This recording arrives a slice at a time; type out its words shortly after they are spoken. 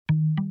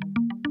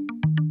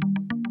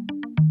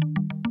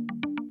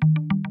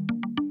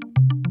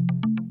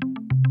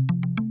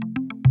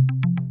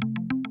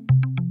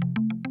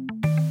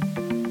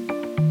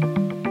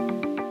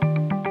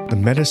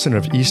medicine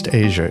of East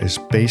Asia is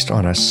based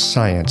on a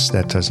science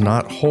that does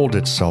not hold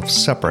itself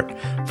separate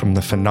from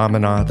the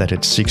phenomena that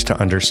it seeks to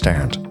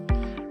understand.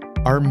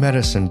 Our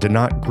medicine did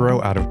not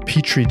grow out of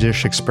petri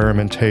dish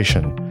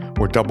experimentation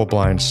or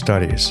double-blind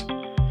studies.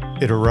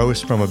 It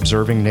arose from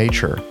observing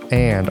nature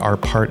and our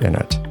part in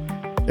it.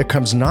 It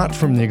comes not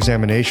from the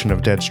examination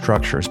of dead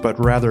structures, but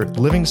rather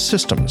living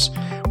systems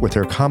with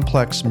their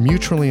complex,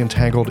 mutually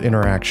entangled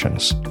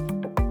interactions.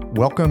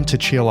 Welcome to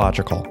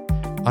Qiological.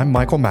 I'm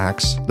Michael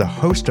Max, the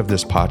host of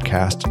this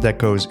podcast that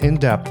goes in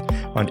depth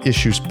on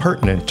issues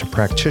pertinent to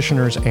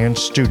practitioners and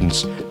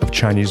students of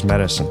Chinese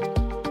medicine.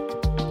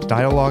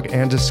 Dialogue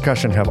and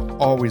discussion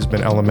have always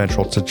been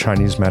elemental to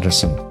Chinese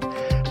medicine.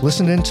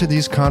 Listen into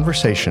these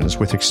conversations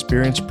with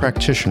experienced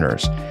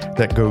practitioners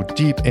that go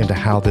deep into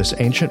how this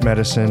ancient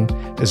medicine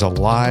is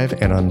alive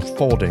and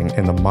unfolding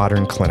in the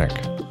modern clinic.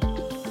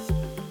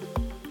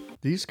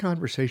 These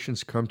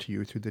conversations come to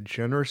you through the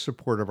generous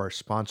support of our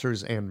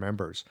sponsors and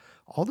members.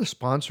 All the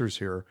sponsors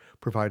here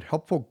provide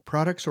helpful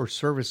products or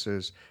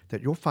services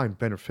that you'll find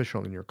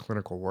beneficial in your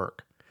clinical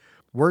work.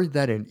 Worried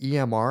that an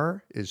EMR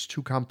is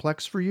too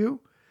complex for you?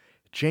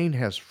 Jane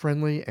has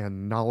friendly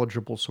and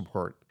knowledgeable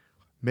support.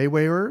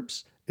 Mayway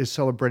Herbs is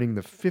celebrating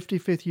the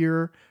 55th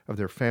year of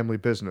their family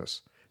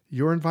business.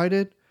 You're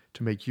invited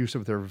to make use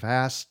of their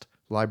vast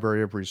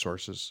library of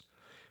resources.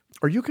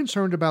 Are you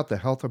concerned about the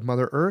health of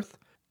Mother Earth?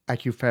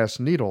 AccuFast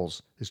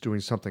Needles is doing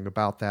something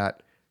about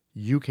that.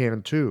 You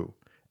can too.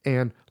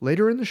 And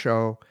later in the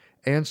show,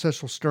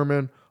 Ancestral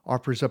Sturman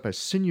offers up a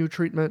sinew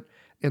treatment,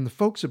 and the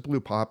folks at Blue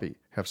Poppy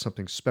have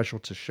something special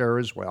to share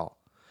as well.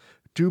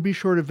 Do be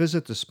sure to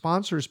visit the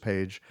sponsors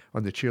page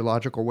on the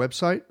Qiological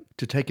website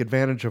to take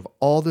advantage of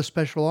all the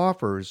special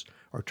offers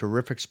our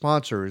terrific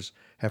sponsors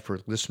have for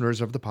listeners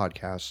of the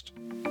podcast.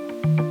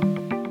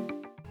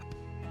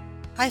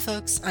 Hi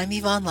folks, I'm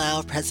Yvonne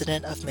Lau,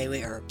 president of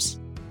Mayway Herbs.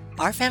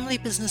 Our family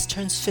business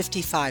turns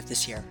 55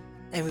 this year,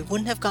 and we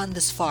wouldn't have gotten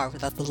this far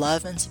without the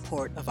love and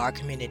support of our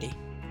community.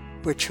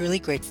 We're truly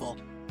grateful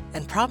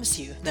and promise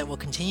you that we'll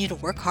continue to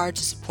work hard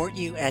to support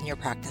you and your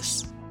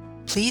practice.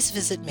 Please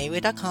visit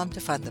Mayway.com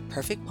to find the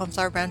perfect Plum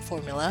Flower brand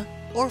formula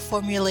or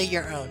formulate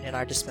your own in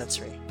our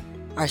dispensary.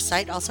 Our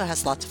site also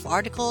has lots of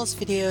articles,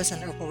 videos,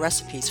 and herbal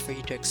recipes for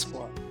you to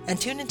explore. And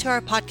tune into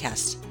our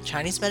podcast,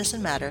 Chinese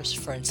Medicine Matters,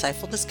 for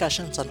insightful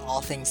discussions on all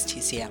things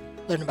TCM.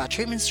 Learn about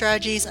treatment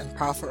strategies and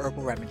powerful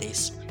herbal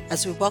remedies.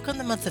 As we welcome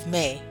the month of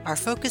May, our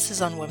focus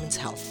is on women's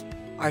health.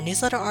 Our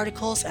newsletter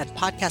articles and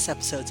podcast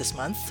episodes this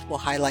month will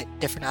highlight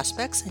different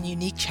aspects and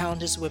unique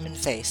challenges women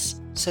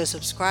face, so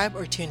subscribe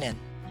or tune in.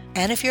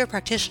 And if you're a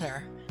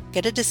practitioner,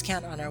 get a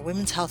discount on our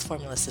women's health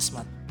formulas this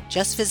month.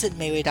 Just visit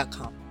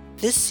Mayway.com.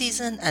 This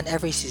season and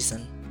every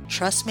season,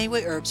 trust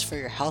Mayway Herbs for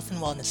your health and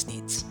wellness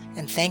needs.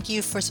 And thank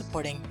you for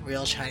supporting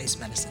real Chinese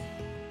medicine.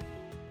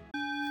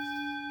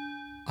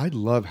 I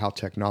love how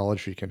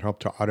technology can help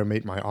to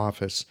automate my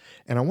office,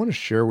 and I want to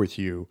share with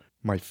you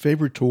my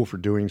favorite tool for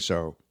doing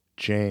so,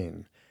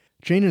 Jane.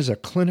 Jane is a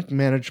clinic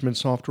management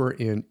software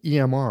in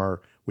EMR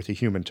with a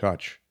human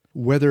touch.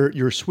 Whether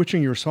you're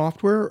switching your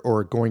software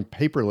or going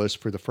paperless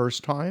for the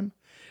first time,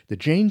 the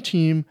Jane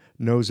team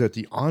knows that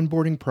the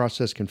onboarding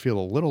process can feel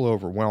a little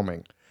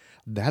overwhelming.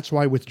 That's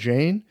why with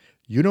Jane,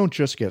 you don't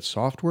just get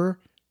software,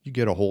 you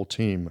get a whole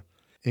team.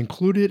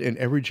 Included in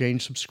every Jane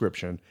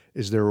subscription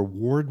is their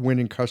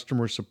award-winning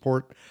customer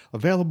support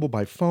available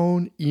by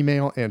phone,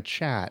 email, and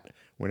chat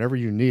whenever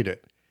you need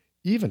it,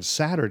 even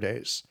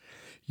Saturdays.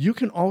 You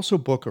can also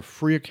book a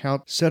free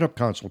account setup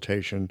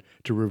consultation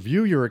to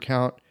review your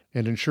account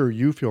and ensure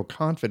you feel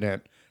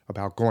confident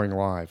about going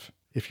live.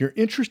 If you're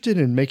interested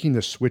in making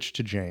the switch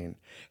to Jane,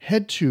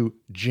 head to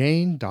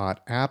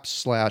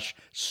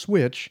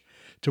jane.app/switch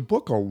to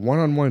book a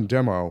one-on-one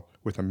demo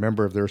with a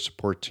member of their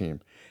support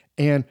team.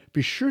 And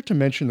be sure to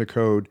mention the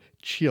code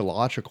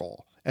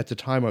Qiological at the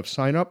time of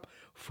sign up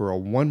for a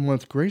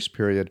 1-month grace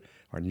period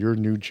on your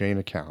new Jane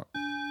account.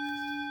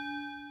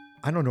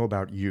 I don't know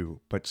about you,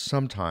 but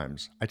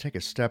sometimes I take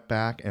a step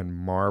back and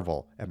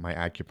marvel at my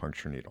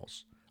acupuncture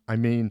needles. I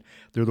mean,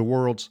 they're the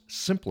world's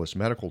simplest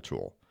medical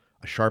tool.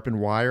 A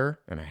sharpened wire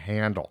and a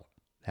handle.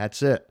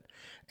 That's it.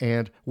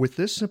 And with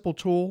this simple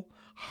tool,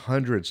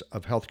 hundreds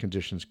of health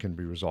conditions can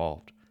be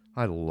resolved.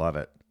 I love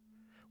it.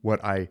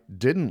 What I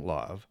didn't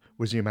love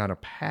was the amount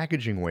of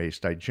packaging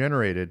waste I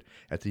generated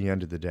at the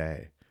end of the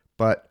day.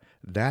 But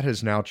that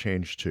has now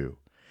changed too.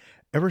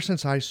 Ever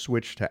since I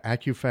switched to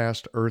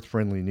AccuFast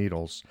earth-friendly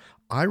needles,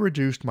 I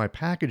reduced my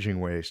packaging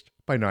waste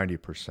by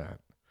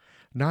 90%.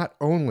 Not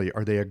only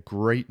are they a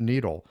great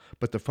needle,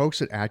 but the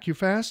folks at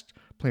AccuFast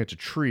plant a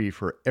tree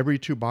for every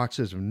 2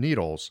 boxes of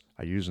needles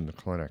I use in the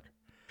clinic.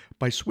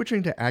 By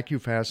switching to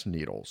AccuFast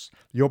needles,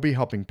 you'll be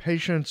helping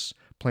patients,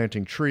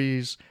 planting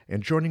trees,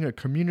 and joining a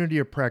community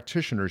of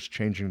practitioners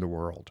changing the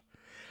world.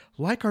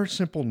 Like our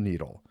simple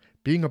needle,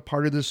 being a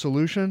part of the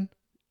solution,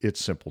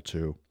 it's simple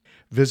too.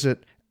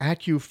 Visit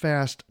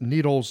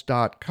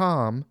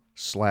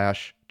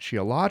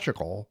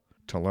AccuFastNeedles.com/Qiological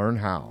to learn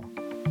how.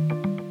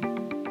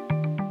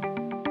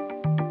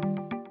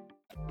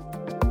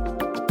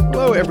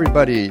 Hello,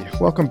 everybody.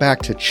 Welcome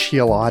back to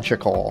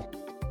Qiological.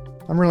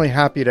 I'm really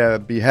happy to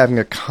be having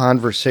a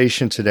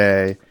conversation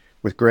today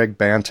with Greg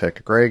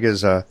Bantick. Greg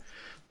is a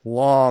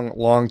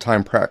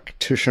long-time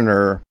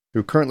practitioner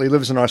who currently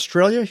lives in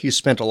Australia. He's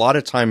spent a lot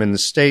of time in the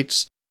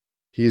States.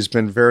 He's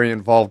been very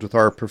involved with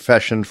our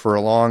profession for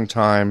a long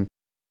time,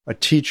 a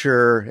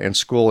teacher and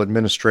school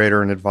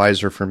administrator and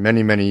advisor for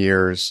many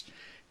years,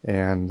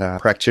 and a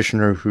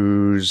practitioner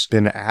who's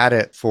been at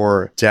it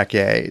for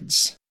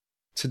decades.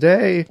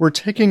 Today, we're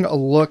taking a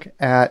look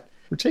at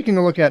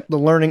the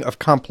learning of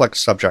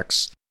complex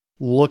subjects,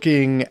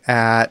 looking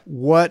at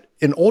what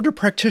an older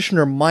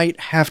practitioner might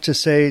have to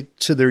say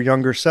to their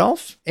younger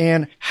self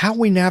and how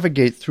we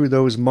navigate through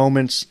those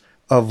moments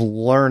of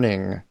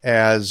learning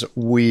as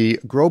we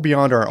grow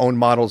beyond our own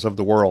models of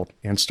the world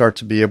and start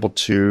to be able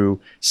to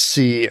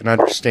see and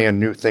understand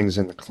new things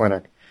in the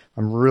clinic.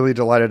 I'm really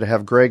delighted to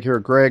have Greg here.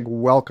 Greg,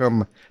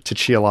 welcome to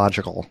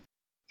Qiological.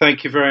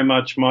 Thank you very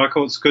much,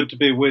 Michael. It's good to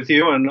be with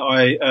you, and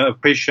I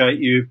appreciate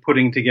you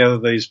putting together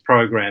these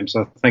programs.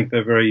 I think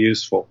they're very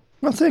useful.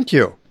 Well, thank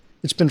you.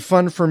 It's been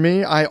fun for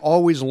me. I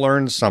always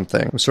learn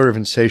something. I'm sort of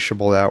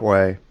insatiable that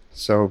way.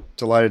 So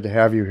delighted to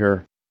have you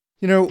here.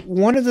 You know,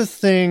 one of the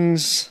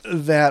things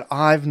that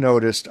I've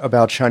noticed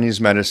about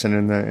Chinese medicine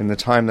in the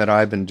time that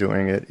I've been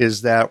doing it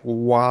is that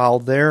while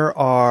there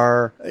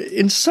are,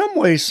 in some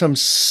ways, some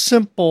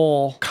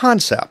simple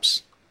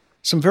concepts,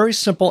 some very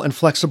simple and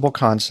flexible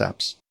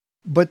concepts,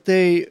 but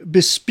they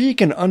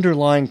bespeak an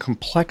underlying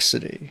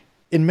complexity.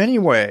 In many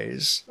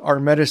ways, our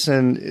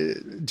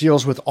medicine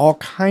deals with all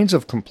kinds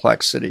of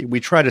complexity. We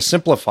try to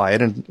simplify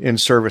it in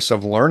service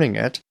of learning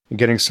it and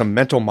getting some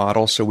mental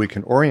model so we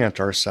can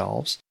orient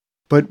ourselves.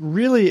 But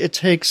really, it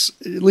takes,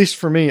 at least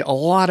for me, a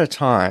lot of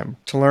time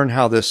to learn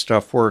how this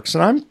stuff works.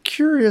 And I'm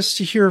curious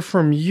to hear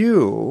from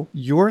you,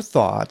 your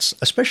thoughts,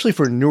 especially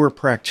for newer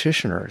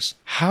practitioners.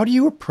 How do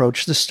you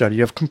approach the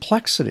study of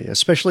complexity,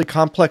 especially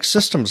complex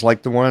systems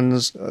like the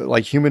ones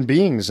like human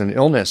beings and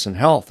illness and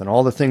health and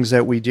all the things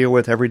that we deal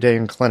with every day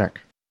in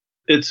clinic?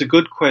 It's a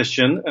good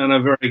question and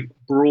a very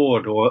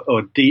broad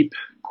or deep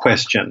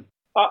question.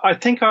 I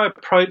think I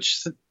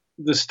approach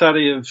the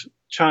study of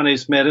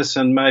Chinese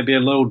medicine maybe a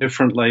little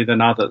differently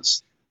than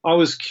others. I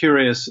was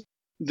curious.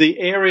 The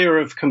area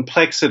of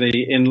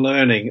complexity in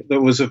learning that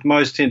was of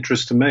most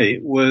interest to me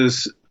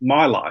was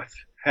my life,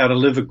 how to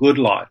live a good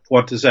life.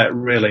 What does that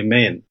really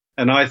mean?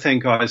 And I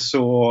think I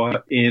saw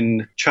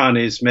in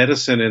Chinese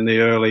medicine in the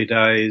early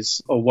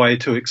days a way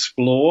to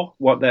explore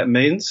what that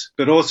means,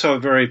 but also a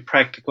very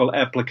practical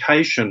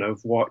application of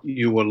what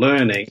you were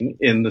learning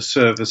in the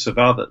service of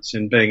others,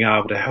 in being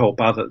able to help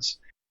others.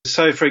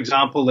 So, for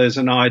example, there's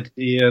an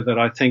idea that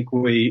I think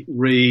we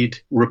read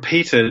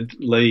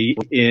repeatedly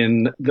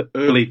in the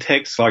early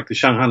texts like the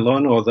Shanghan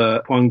Lun or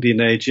the Huangdi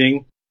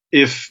Neijing.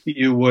 If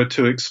you were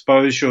to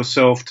expose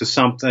yourself to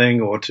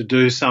something or to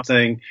do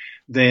something,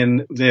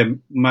 then there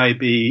may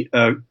be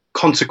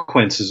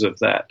consequences of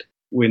that.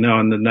 We know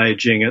in the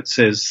Neijing it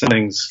says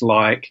things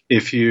like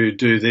if you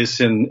do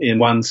this in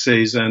one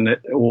season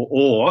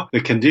or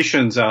the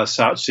conditions are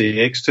such,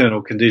 the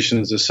external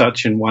conditions are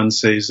such in one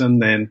season,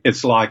 then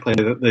it's likely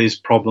that these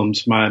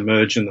problems may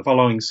emerge in the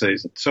following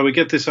season. So we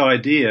get this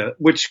idea,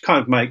 which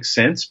kind of makes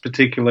sense,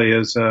 particularly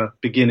as a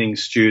beginning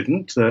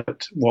student,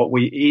 that what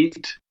we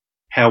eat,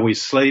 how we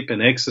sleep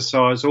and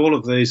exercise, all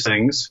of these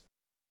things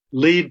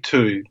lead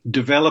to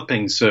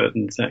developing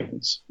certain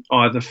things,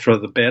 either for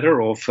the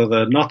better or for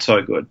the not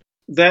so good.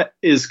 That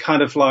is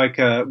kind of like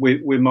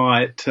we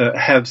might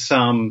have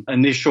some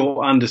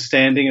initial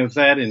understanding of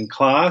that in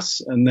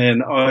class, and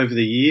then over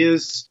the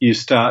years you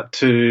start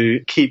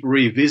to keep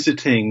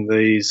revisiting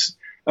these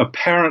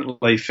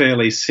apparently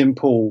fairly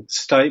simple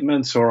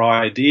statements or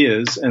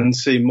ideas and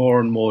see more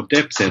and more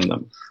depth in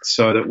them,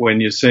 so that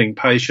when you're seeing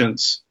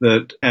patients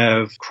that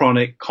have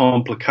chronic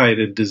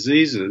complicated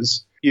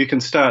diseases, you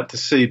can start to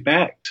see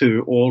back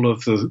to all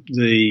of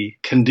the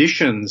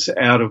conditions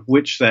out of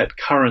which that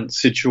current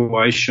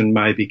situation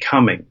may be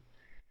coming.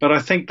 But I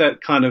think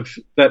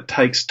that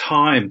takes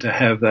time to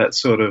have that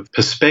sort of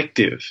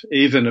perspective,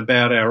 even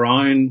about our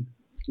own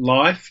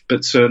life,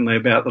 but certainly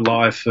about the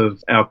life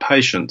of our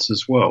patients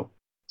as well.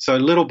 So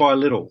little by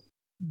little.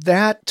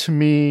 That, to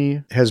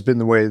me, has been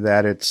the way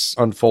that it's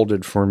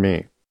unfolded for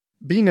me.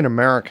 Being an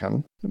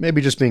American, maybe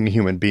just being a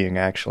human being,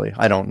 actually,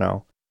 I don't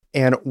know,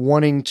 and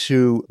wanting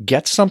to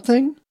get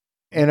something,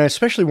 and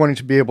especially wanting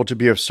to be able to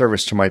be of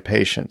service to my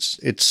patients.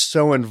 It's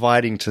so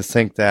inviting to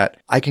think that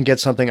I can get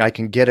something, I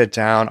can get it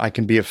down, I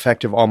can be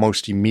effective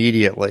almost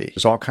immediately.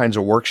 There's all kinds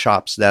of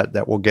workshops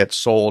that will get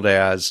sold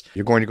as,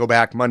 you're going to go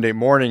back Monday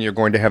morning, you're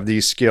going to have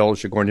these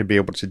skills, you're going to be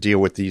able to deal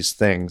with these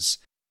things.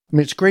 I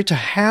mean, it's great to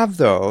have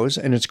those,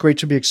 and it's great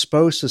to be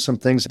exposed to some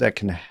things that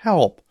can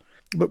help.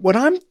 But what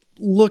I'm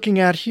looking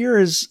at here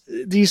is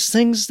these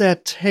things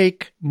that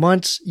take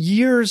months,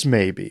 years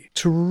maybe,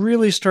 to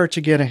really start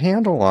to get a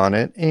handle on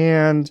it.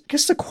 And I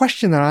guess the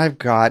question that I've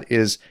got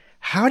is,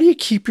 How do you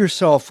keep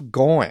yourself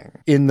going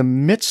in the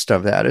midst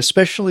of that,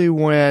 especially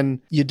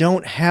when you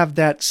don't have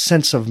that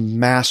sense of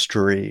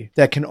mastery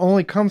that can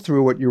only come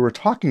through what you were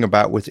talking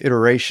about with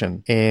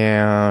iteration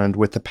and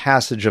with the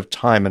passage of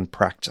time and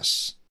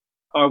practice?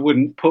 I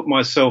wouldn't put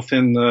myself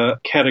in the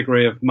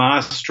category of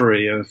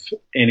mastery of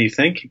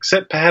anything,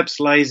 except perhaps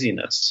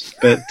laziness.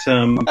 But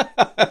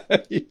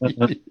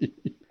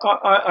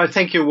I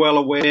think you're well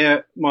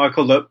aware,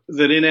 Michael,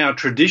 that in our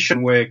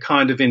tradition, we're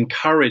kind of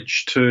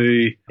encouraged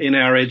to, in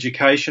our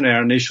education,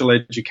 our initial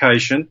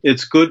education,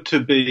 it's good to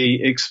be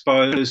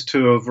exposed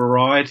to a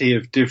variety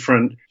of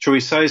different, shall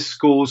we say,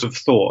 schools of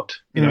thought,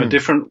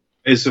 different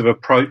ways of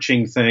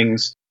approaching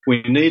things.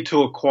 We need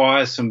to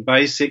acquire some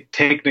basic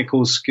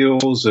technical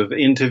skills of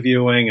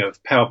interviewing,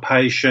 of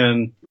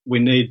palpation. We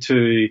need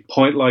to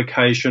point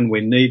location.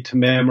 We need to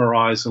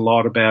memorize a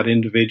lot about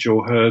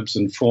individual herbs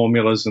and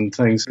formulas and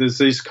things. There's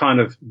these kind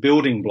of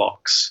building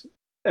blocks.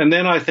 And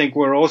then I think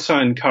we're also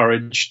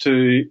encouraged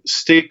to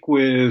stick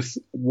with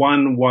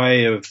one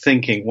way of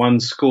thinking, one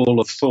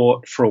school of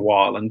thought for a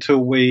while until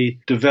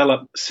we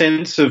develop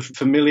sense of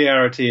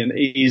familiarity and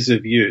ease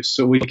of use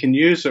so we can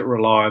use it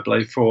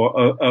reliably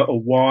for a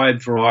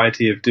wide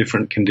variety of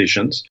different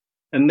conditions.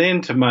 And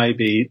then to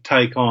maybe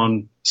take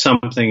on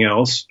something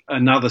else,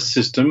 another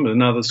system,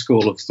 another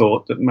school of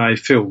thought that may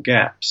fill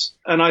gaps.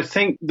 And I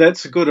think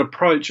that's a good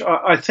approach.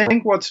 I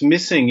think what's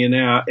missing in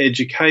our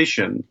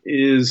education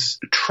is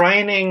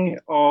training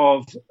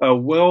of a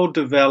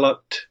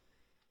well-developed,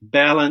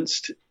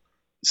 balanced,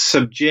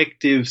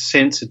 subjective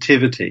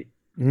sensitivity.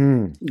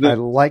 I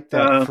like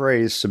that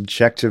phrase,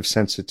 subjective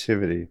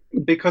sensitivity.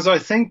 Because I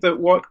think that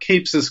what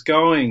keeps us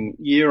going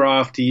year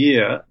after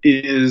year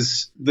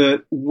is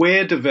that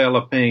we're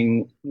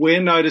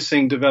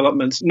noticing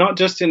developments, not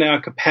just in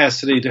our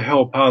capacity to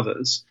help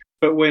others,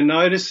 but we're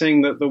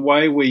noticing that the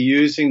way we're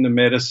using the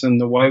medicine,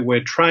 the way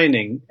we're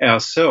training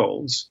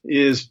ourselves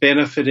is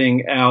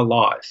benefiting our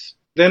life.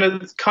 Then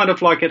it's kind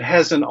of like it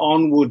has an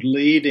onward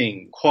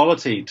leading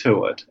quality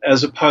to it,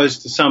 as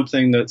opposed to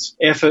something that's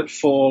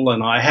effortful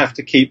and I have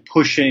to keep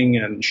pushing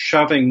and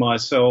shoving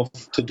myself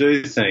to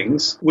do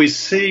things. We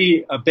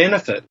see a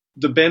benefit.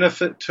 The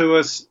benefit to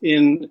us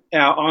in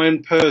our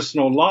own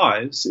personal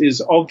lives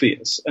is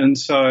obvious. And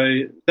so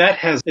that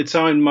has its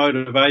own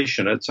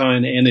motivation, its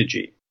own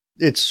energy.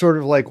 It's sort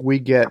of like we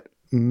get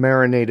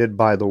marinated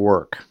by the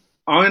work.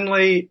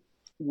 Only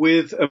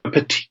with a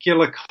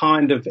particular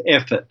kind of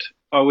effort.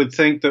 I would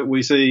think that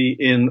we see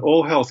in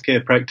all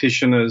healthcare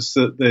practitioners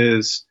that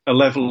there's a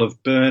level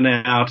of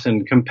burnout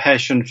and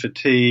compassion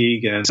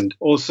fatigue and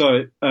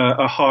also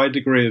a high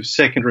degree of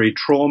secondary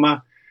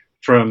trauma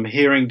from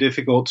hearing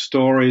difficult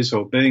stories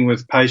or being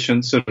with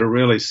patients that are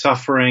really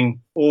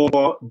suffering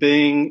or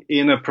being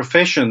in a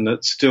profession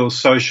that's still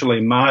socially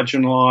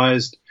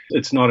marginalized.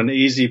 It's not an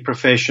easy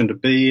profession to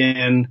be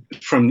in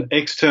from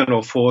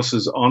external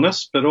forces on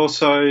us, but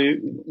also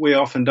we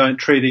often don't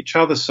treat each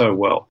other so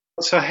well.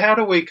 So how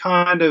do we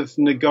kind of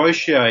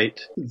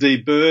negotiate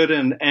the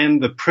burden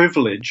and the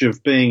privilege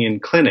of being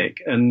in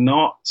clinic and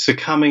not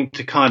succumbing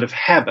to kind of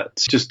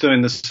habits, just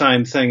doing the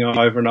same thing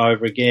over and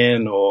over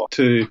again, or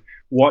to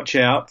watch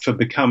out for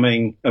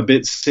becoming a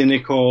bit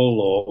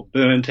cynical or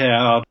burnt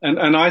out?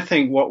 And I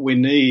think what we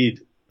need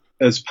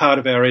as part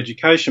of our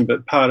education,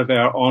 but part of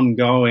our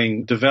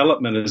ongoing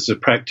development as a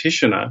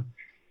practitioner,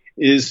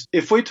 is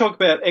if we talk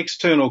about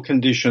external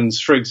conditions,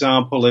 for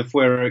example, if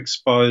we're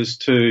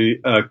exposed to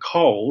a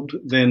cold,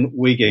 then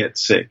we get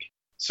sick.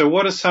 So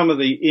what are some of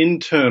the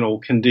internal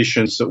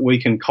conditions that we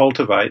can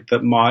cultivate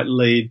that might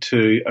lead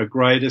to a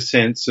greater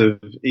sense of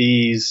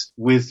ease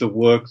with the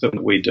work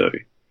that we do?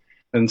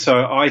 And so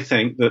I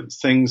think that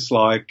things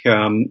like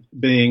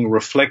being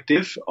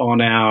reflective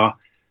on our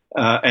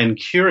and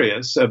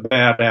curious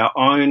about our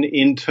own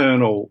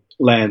internal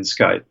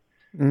landscape.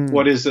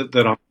 What is it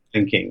that I'm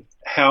thinking?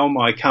 How am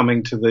I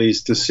coming to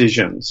these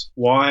decisions?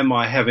 Why am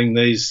I having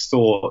these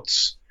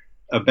thoughts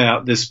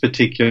about this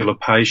particular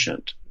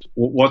patient?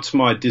 What's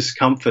my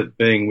discomfort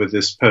being with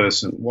this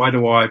person? Why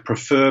do I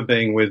prefer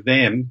being with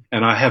them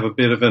and I have a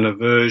bit of an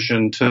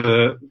aversion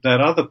to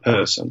that other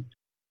person?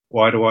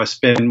 Why do I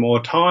spend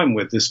more time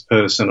with this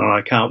person and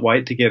I can't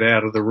wait to get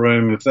out of the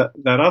room with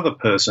that other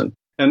person?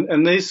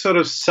 And these sort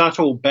of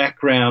subtle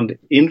background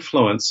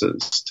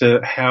influences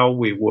to how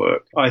we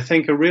work, I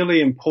think, are really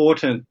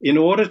important. In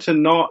order to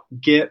not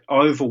get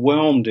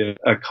overwhelmed in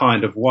a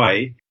kind of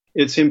way,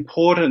 it's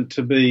important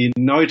to be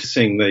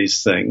noticing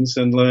these things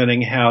and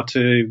learning how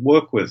to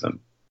work with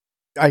them.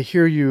 I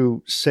hear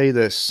you say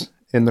this,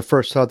 and the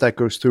first thought that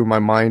goes through my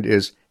mind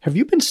is, have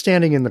you been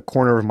standing in the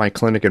corner of my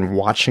clinic and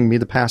watching me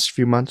the past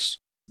few months?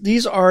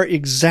 These are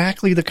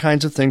exactly the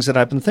kinds of things that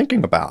I've been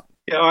thinking about.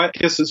 Yeah, I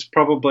guess it's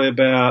probably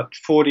about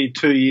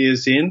 42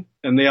 years in.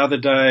 And the other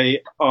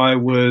day I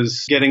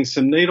was getting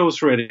some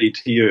needles ready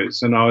to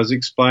use. And I was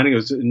explaining, it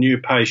was a new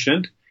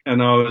patient.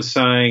 And I was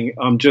saying,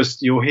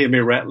 you'll hear me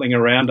rattling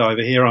around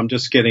over here. I'm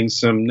just getting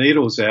some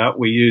needles out.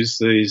 We use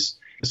these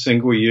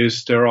single-use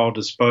sterile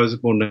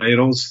disposable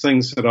needles,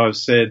 things that I've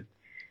said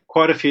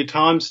quite a few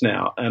times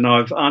now. And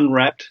I've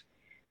unwrapped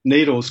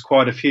needles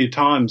quite a few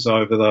times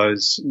over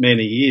those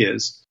many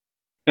years.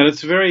 And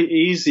it's very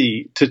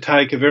easy to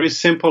take a very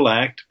simple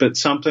act, but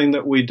something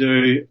that we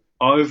do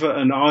over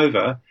and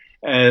over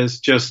as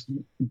just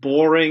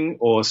boring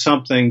or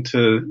something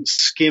to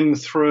skim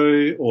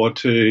through or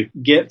to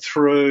get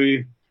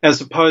through,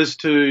 as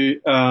opposed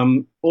to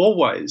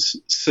always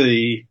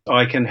see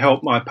I can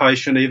help my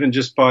patient even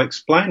just by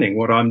explaining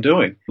what I'm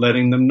doing,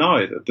 letting them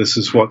know that this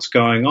is what's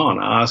going on,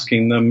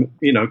 asking them,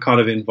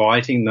 kind of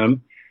inviting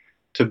them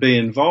to be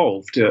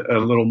involved, a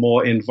little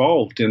more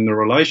involved in the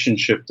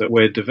relationship that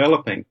we're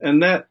developing.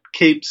 And that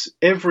keeps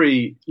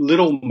every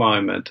little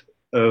moment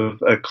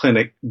of a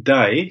clinic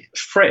day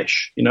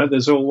fresh.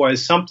 There's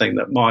always something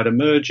that might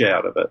emerge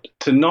out of it.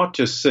 To not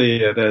just see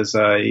it as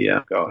how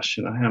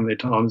many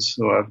times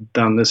have I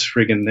done this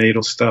friggin'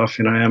 needle stuff?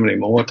 How many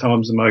more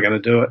times am I going to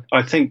do it?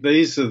 I think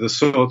these are the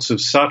sorts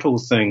of subtle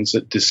things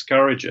that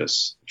discourage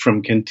us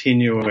from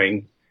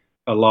continuing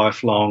a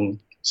lifelong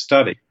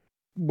study.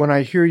 When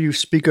I hear you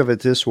speak of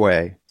it this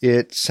way,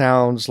 it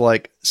sounds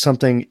like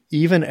something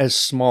even as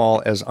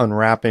small as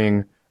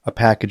unwrapping a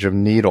package of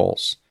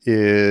needles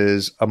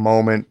is a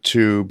moment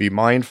to be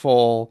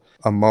mindful,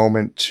 a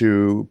moment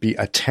to be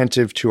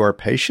attentive to our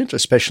patient,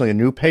 especially a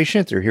new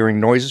patient. They're hearing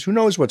noises. Who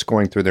knows what's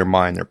going through their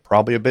mind? They're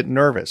probably a bit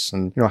nervous.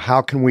 And,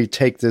 how can we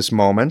take this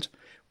moment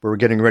where we're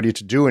getting ready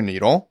to do a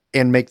needle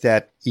and make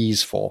that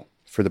easeful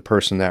for the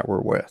person that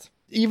we're with?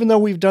 Even though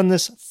we've done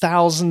this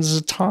thousands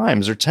of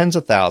times or tens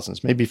of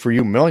thousands, maybe for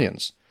you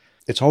millions,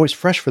 it's always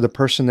fresh for the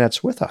person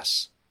that's with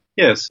us.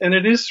 Yes, and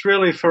it is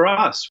really for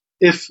us.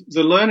 If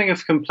the learning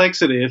of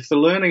complexity, if the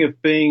learning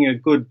of being a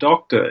good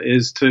doctor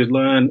is to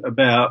learn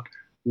about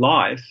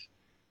life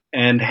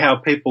and how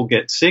people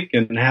get sick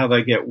and how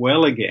they get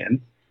well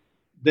again,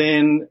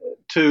 then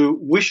to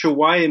wish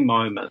away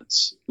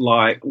moments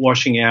like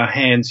washing our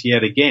hands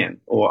yet again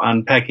or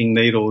unpacking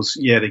needles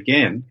yet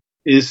again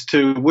is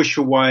to wish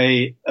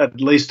away at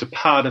least a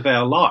part of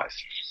our life.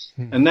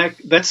 And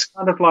that's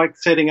kind of like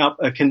setting up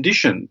a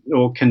condition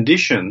or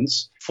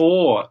conditions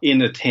for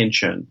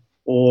inattention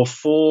or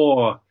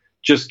for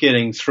just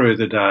getting through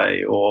the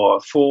day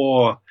or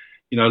for,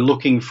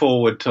 looking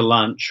forward to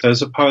lunch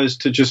as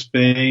opposed to just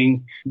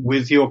being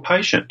with your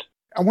patient.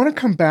 I want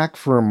to come back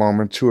for a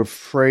moment to a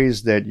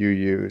phrase that you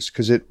use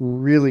because it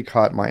really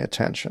caught my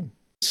attention.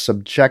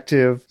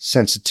 Subjective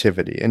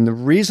sensitivity. And the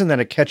reason that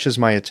it catches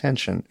my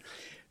attention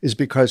is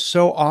because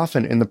so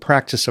often in the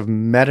practice of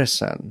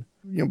medicine,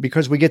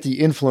 because we get the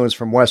influence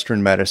from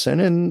Western medicine,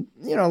 and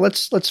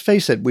let's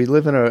face it, we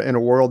live in a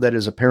world that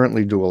is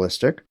apparently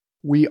dualistic.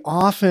 We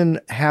often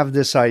have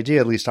this idea,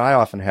 at least I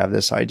often have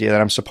this idea,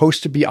 that I'm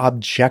supposed to be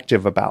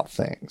objective about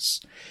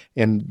things.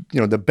 And,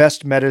 the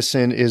best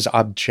medicine is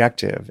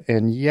objective.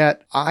 And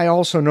yet I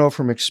also know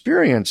from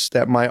experience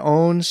that my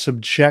own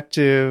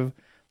subjective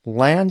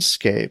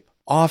landscape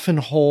often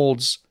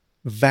holds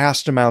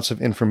vast amounts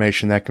of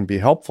information that can be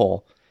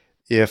helpful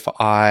if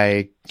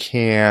I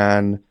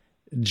can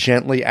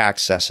gently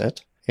access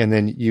it and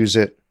then use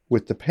it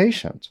with the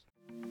patient.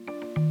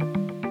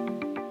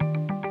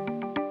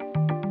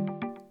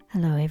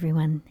 Hello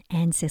everyone,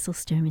 Anne Cecil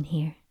Sturman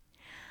here.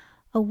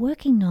 A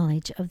working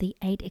knowledge of the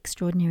 8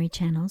 extraordinary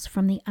channels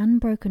from the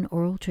unbroken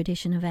oral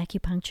tradition of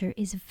acupuncture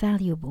is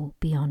valuable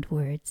beyond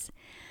words.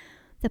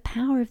 The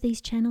power of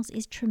these channels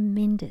is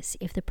tremendous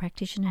if the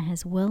practitioner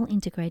has well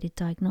integrated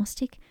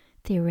diagnostic,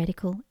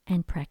 theoretical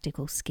and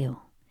practical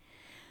skill.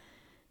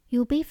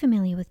 You'll be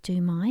familiar with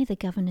Dumai, the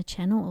governor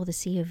channel, or the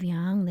Sea of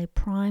Yang, the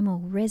primal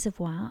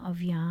reservoir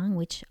of Yang,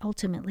 which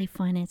ultimately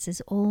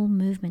finances all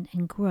movement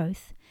and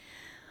growth.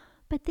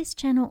 But this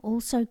channel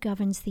also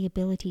governs the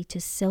ability to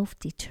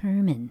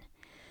self-determine.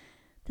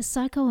 The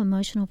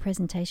psycho-emotional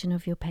presentation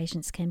of your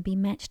patients can be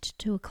matched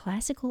to a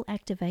classical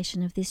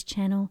activation of this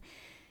channel,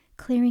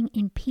 clearing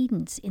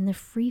impedance in the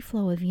free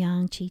flow of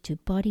Yang Qi to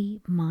body,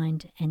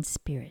 mind, and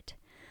spirit.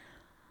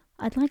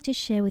 I'd like to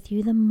share with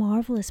you the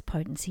marvelous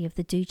potency of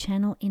the Du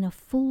channel in a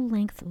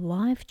full-length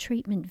live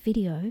treatment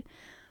video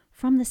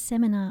from the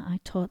seminar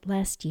I taught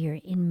last year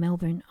in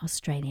Melbourne,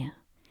 Australia.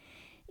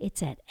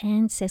 It's at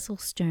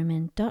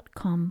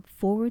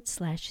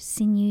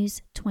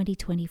annececilsturman.com/sinews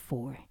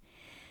 2024.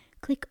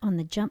 Click on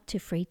the Jump to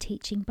Free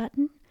Teaching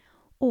button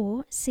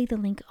or see the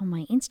link on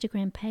my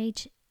Instagram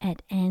page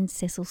at Anne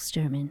Cecil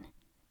Sturman.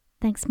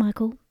 Thanks,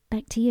 Michael.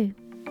 Back to you.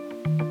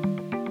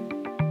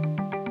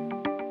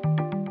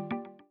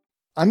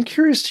 I'm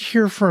curious to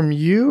hear from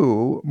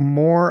you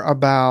more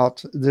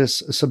about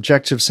this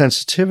subjective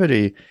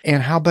sensitivity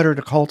and how better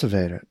to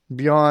cultivate it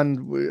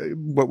beyond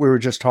what we were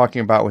just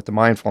talking about with the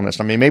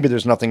mindfulness. I mean, maybe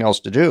there's nothing else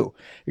to do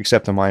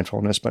except the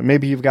mindfulness, but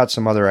maybe you've got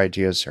some other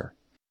ideas here.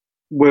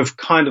 We've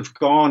kind of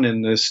gone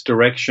in this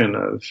direction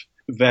of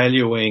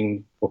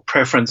valuing or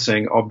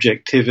preferencing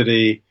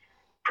objectivity,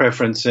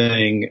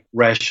 preferencing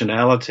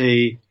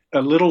rationality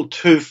a little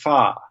too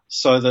far,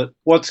 so that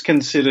what's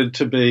considered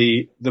to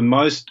be the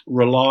most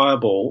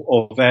reliable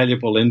or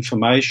valuable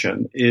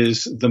information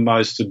is the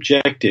most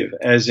objective,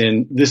 as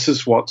in this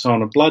is what's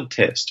on a blood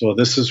test or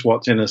this is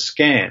what's in a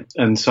scan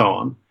and so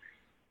on.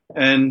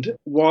 And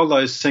while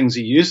those things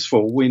are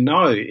useful, we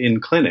know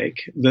in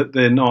clinic that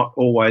they're not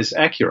always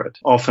accurate,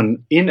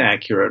 often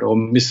inaccurate or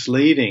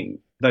misleading.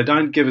 They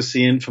don't give us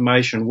the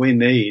information we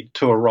need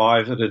to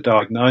arrive at a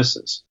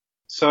diagnosis.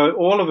 So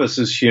all of us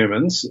as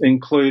humans,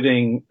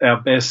 including our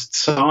best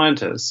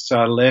scientists,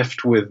 are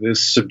left with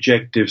this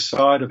subjective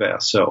side of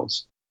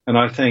ourselves. And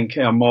I think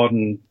our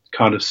modern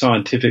kind of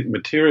scientific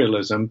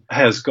materialism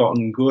has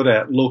gotten good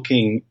at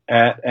looking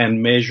at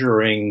and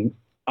measuring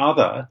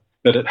other,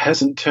 but it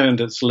hasn't turned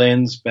its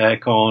lens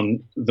back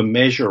on the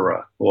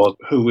measurer or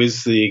who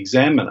is the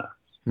examiner.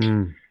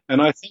 Mm.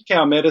 And I think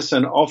our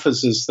medicine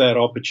offers us that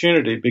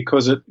opportunity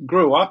because it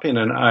grew up in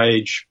an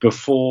age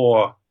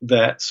before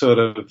that sort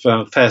of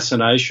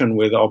fascination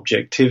with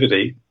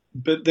objectivity.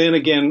 But then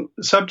again,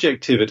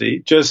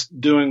 subjectivity, just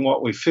doing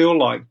what we feel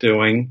like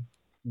doing,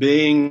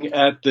 being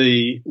at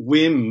the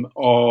whim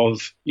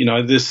of,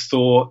 this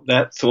thought,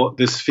 that thought,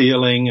 this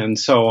feeling, and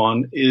so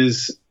on,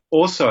 is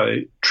also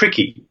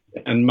tricky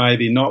and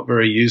maybe not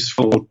very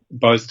useful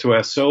both to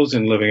ourselves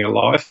in living a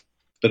life,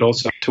 but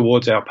also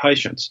towards our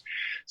patients.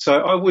 So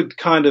I would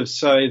kind of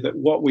say that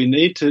what we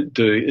need to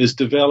do is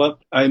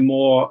develop a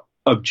more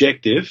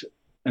objective,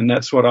 and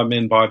that's what I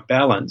mean by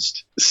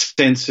balanced,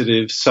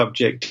 sensitive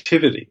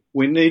subjectivity.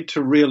 We need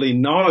to really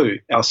know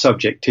our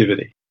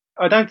subjectivity.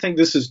 I don't think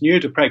this is new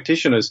to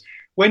practitioners.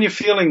 When you're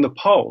feeling the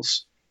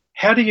pulse,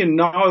 how do you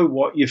know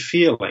what you're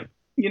feeling?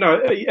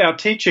 Our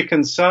teacher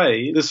can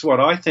say, this is what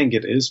I think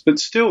it is, but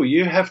still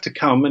you have to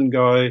come and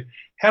go,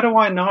 how do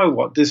I know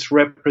what this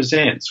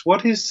represents?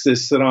 What is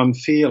this that I'm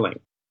feeling?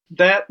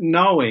 That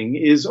knowing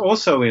is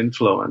also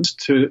influenced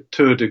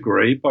to a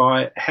degree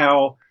by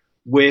how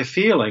we're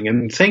feeling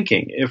and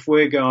thinking. If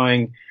we're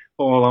going,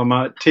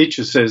 my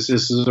teacher says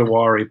this is a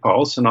worry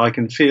pulse and I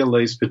can feel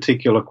these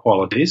particular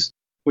qualities,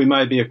 we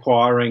may be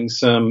acquiring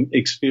some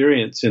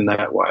experience in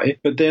that way.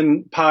 But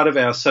then part of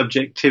our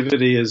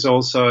subjectivity is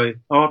also,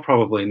 I'll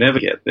probably never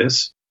get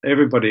this.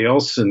 Everybody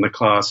else in the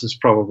class is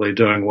probably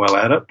doing well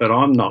at it, but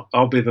I'm not.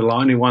 I'll be the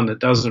only one that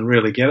doesn't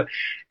really get it.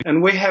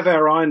 And we have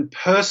our own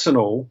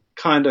personal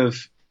kind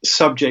of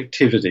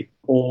subjectivity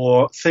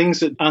or things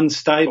that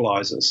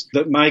unstabilize us,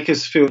 that make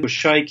us feel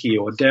shaky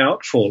or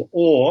doubtful,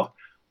 or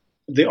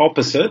the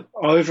opposite,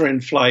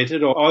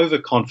 overinflated or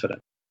overconfident.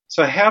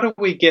 So how do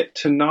we get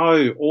to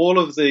know all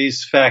of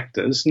these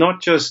factors,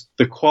 not just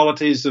the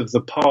qualities of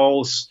the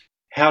pulse,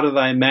 how do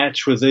they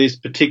match with these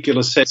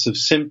particular sets of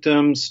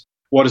symptoms,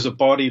 what does a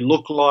body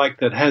look like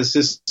that has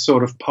this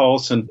sort of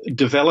pulse, and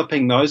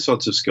developing those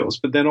sorts of skills,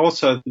 but then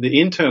also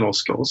the internal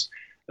skills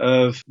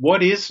of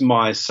what is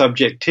my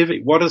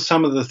subjectivity, what are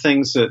some of the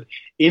things that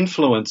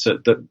influence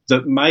it,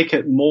 that make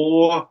it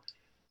more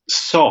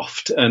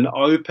soft and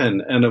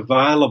open and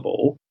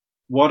available,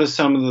 what are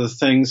some of the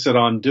things that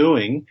I'm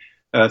doing,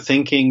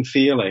 thinking,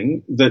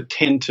 feeling, that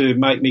tend to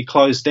make me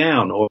close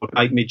down or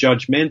make me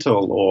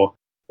judgmental or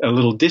a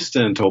little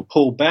distant or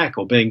pull back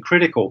or being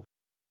critical.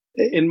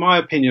 In my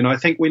opinion, I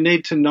think we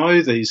need to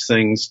know these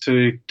things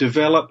to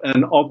develop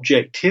an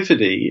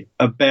objectivity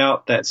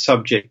about that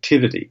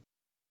subjectivity,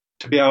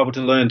 to be able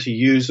to learn to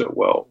use it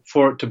well,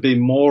 for it to be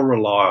more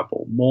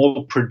reliable,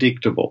 more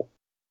predictable.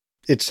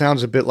 It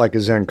sounds a bit like a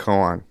Zen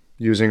koan,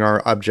 using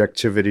our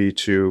objectivity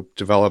to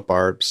develop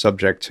our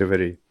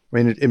subjectivity. I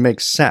mean, it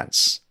makes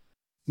sense.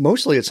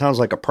 Mostly it sounds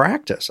like a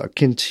practice, a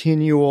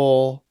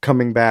continual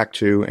coming back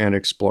to and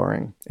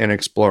exploring and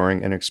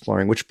exploring and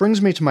exploring, which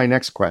brings me to my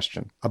next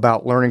question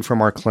about learning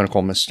from our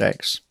clinical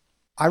mistakes.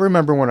 I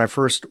remember when I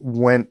first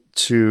went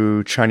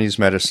to Chinese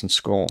medicine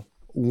school,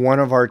 one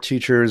of our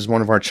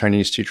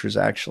Chinese teachers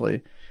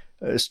actually,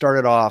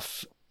 started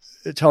off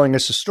telling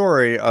us a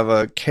story of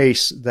a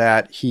case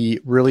that he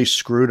really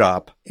screwed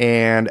up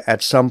and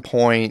at some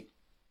point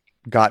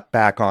got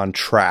back on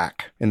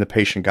track and the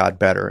patient got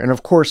better. And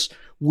of course,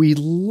 we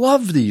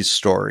love these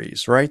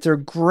stories, right? They're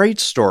great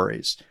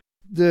stories.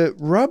 The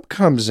rub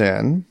comes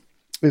in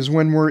is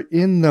when we're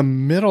in the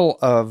middle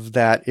of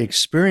that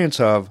experience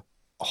of,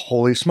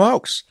 holy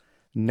smokes,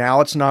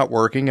 now it's not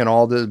working and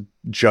all the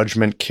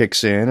judgment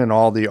kicks in and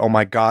all the, oh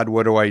my God,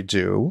 what do I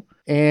do?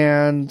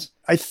 And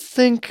I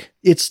think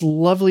it's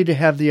lovely to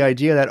have the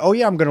idea that, oh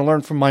yeah, I'm going to learn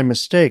from my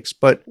mistakes.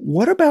 But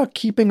what about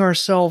keeping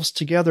ourselves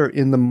together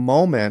in the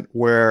moment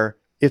where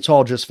it's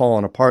all just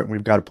fallen apart and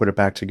we've got to put it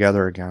back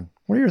together again?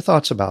 What are your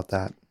thoughts about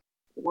that?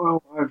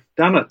 Well, I've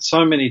done it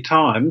so many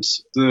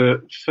times.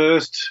 The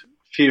first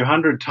few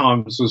hundred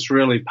times was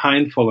really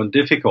painful and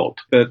difficult,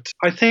 but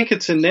I think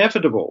it's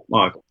inevitable,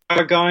 Michael.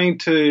 We're going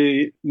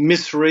to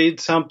misread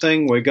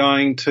something, we're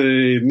going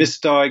to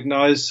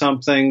misdiagnose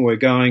something, we're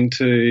going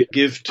to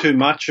give too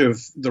much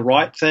of the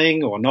right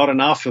thing or not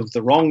enough of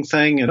the wrong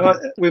thing, and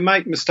we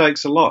make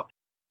mistakes a lot.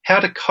 How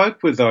to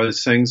cope with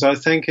those things, I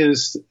think,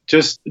 is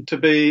just to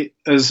be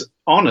as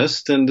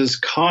honest and as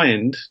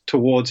kind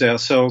towards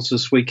ourselves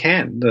as we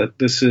can, that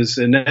this is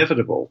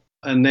inevitable.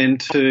 And then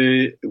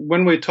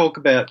when we talk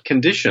about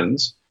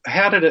conditions,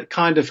 how did it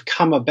kind of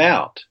come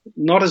about?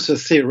 Not as a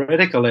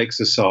theoretical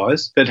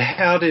exercise, but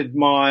how did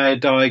my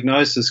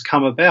diagnosis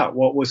come about?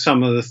 What were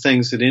some of the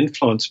things that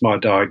influenced my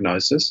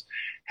diagnosis?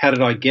 How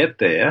did I get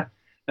there?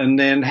 And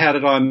then how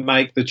did I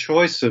make the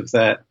choice of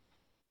that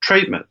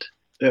treatment?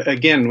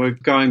 Again, we're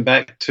going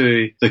back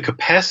to the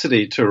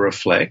capacity to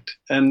reflect.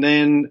 And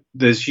then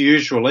there's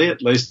usually,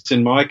 at least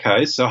in my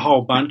case, a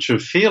whole bunch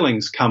of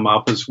feelings come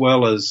up as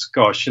well as,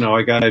 gosh,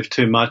 I gave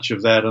too much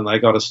of that and they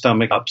got a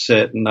stomach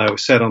upset and they were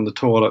sat on the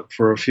toilet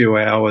for a few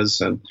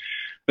hours.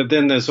 But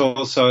then there's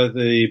also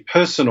the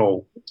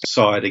personal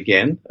side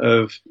again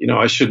of,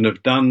 I shouldn't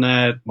have done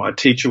that. My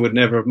teacher would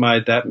never have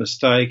made that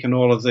mistake, and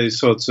all of these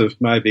sorts of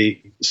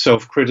maybe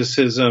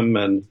self-criticism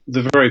and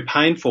the very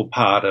painful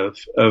part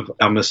of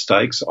our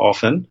mistakes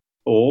often.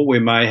 Or we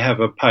may have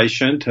a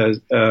patient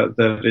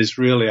that is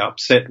really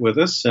upset with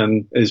us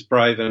and is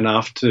brave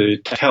enough to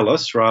tell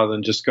us rather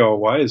than just go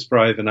away, is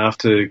brave enough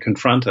to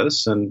confront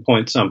us and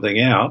point something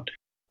out.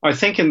 I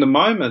think in the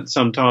moment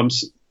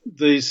sometimes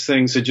these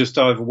things are just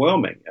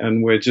overwhelming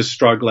and we're just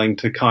struggling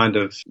to kind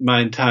of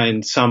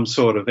maintain some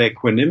sort of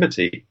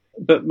equanimity.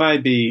 But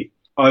maybe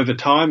over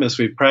time as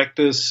we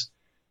practice,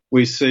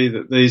 we see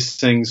that these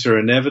things are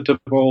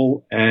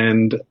inevitable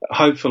and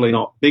hopefully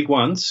not big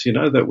ones,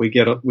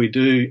 that we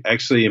do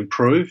actually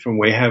improve and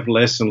we have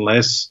less and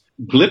less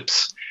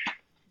blips.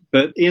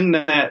 But in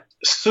that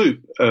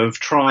soup of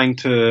trying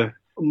to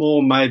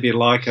more maybe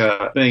like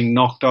being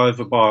knocked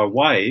over by a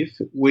wave,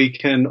 we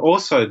can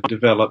also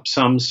develop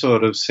some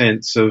sort of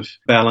sense of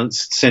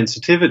balanced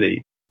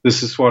sensitivity.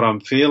 This is what I'm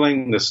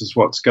feeling. This is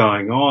what's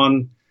going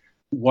on.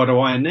 What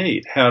do I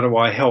need? How do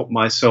I help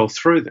myself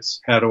through this?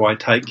 How do I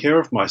take care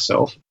of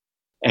myself?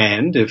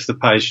 And if the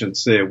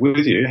patient's there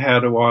with you, how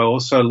do I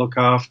also look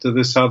after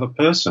this other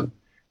person?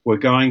 We're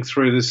going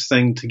through this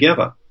thing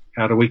together.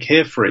 How do we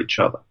care for each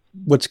other?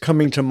 What's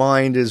coming to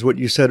mind is what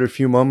you said a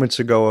few moments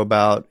ago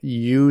about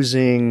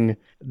using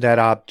that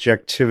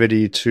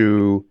objectivity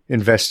to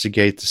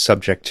investigate the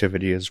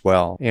subjectivity as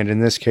well. And in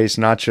this case,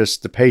 not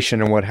just the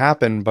patient and what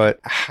happened, but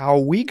how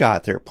we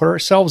got there, put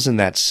ourselves in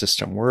that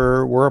system.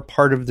 We're a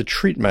part of the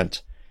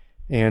treatment.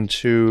 And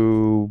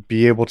to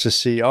be able to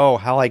see,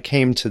 how I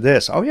came to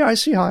this. Oh, yeah, I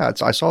see how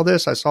I saw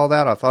this, I saw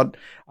that. I thought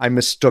I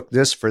mistook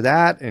this for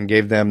that and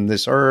gave them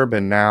this herb,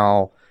 and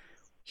now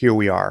here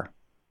we are.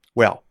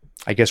 Well,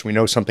 I guess we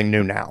know something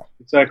new now.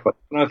 Exactly.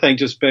 And I think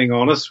just being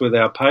honest with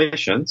our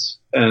patients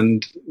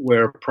and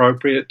where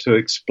appropriate to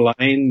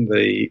explain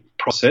the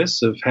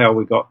process of how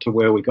we got to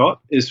where we got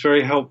is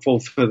very helpful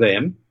for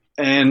them.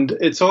 And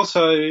it's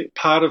also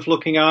part of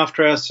looking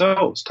after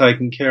ourselves,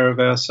 taking care of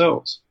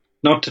ourselves,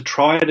 not to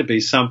try to be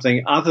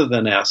something other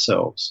than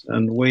ourselves.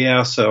 And we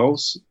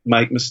ourselves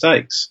make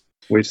mistakes.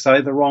 We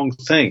say the wrong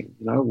thing.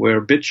 We're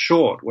a bit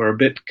short. We're a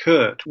bit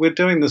curt. We're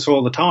doing this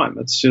all the time.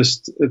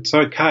 It's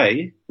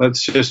okay.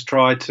 Let's just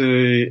try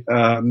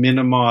to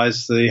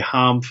minimize the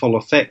harmful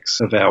effects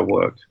of our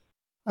work.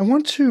 I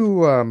want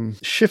to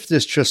shift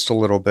this just a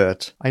little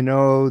bit. I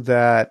know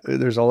that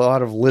there's a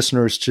lot of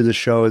listeners to the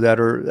show that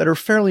are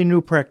fairly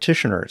new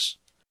practitioners.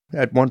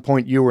 At one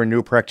point, you were a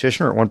new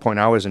practitioner. At one point,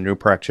 I was a new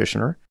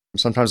practitioner.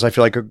 Sometimes I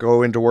feel like I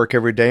go into work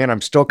every day and I'm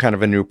still kind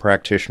of a new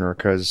practitioner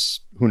because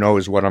who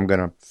knows what I'm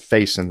going to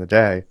face in the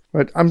day.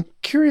 But I'm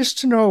curious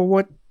to know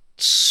what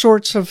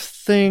sorts of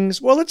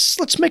things, well,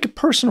 let's make it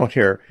personal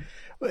here.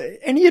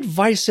 Any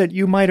advice that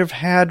you might have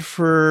had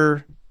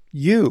for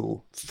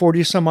you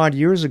 40 some odd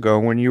years ago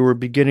when you were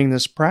beginning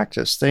this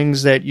practice,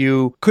 things that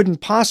you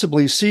couldn't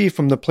possibly see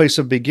from the place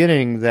of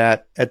beginning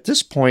that at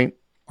this point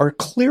are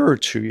clearer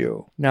to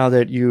you now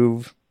that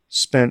you've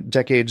spent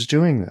decades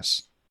doing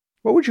this?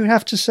 What would you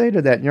have to say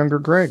to that younger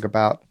Greg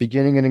about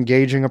beginning and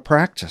engaging a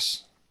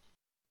practice?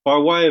 By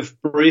way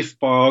of brief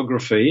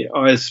biography,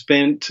 I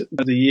spent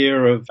the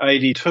year of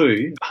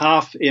 82,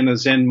 half in a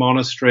Zen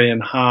monastery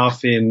and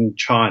half in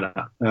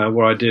China,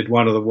 where I did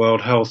one of the World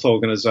Health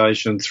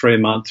Organization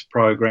 3-month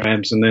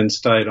programs and then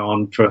stayed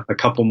on for a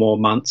couple more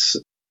months.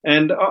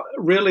 And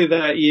really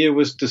that year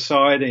was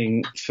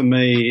deciding for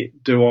me,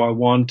 do I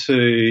want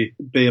to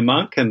be a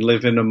monk and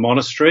live in a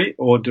monastery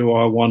or do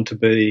I want to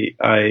be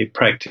a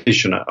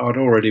practitioner? I'd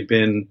already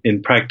been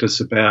in practice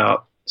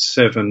about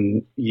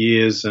 7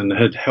 years and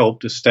had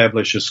helped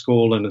establish a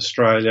school in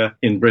Australia,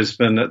 in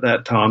Brisbane at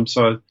that time.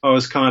 So I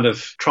was kind of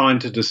trying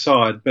to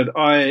decide. But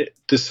I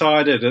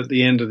decided at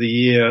the end of the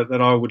year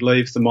that I would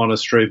leave the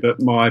monastery,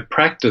 but my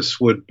practice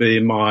would be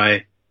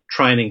my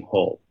training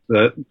hall,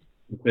 that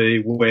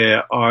be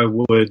where I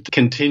would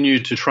continue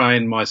to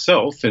train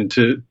myself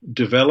into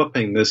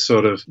developing this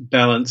sort of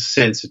balanced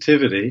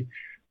sensitivity,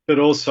 but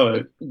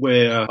also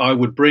where I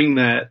would bring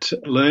that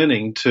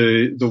learning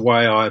to the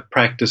way I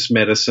practice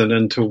medicine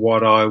and to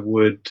what I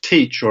would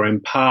teach or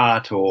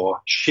impart or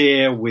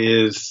share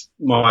with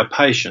my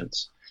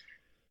patients.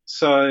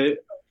 So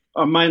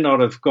I may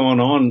not have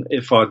gone on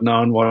if I'd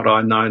known what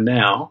I know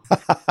now.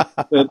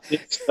 But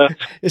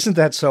Isn't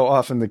that so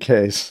often the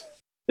case?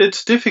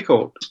 It's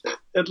difficult.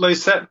 At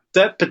least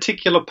that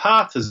particular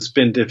path has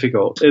been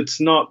difficult.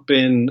 It's not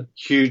been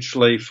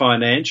hugely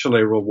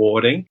financially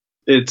rewarding.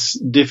 It's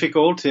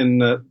difficult in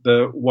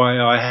the way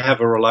I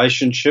have a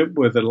relationship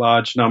with a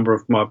large number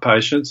of my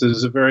patients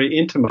is a very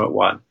intimate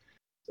one.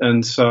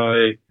 And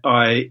so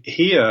I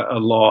hear a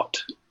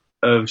lot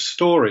of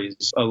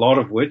stories, a lot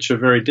of which are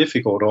very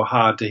difficult or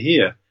hard to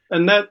hear.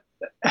 And that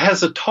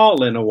has a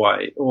toll in a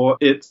way, or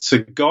it's a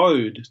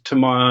goad to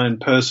my own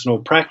personal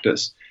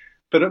practice,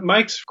 but it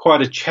makes quite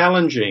a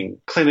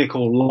challenging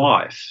clinical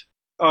life.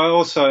 I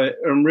also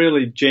am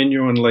really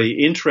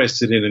genuinely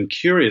interested in and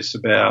curious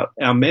about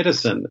our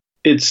medicine.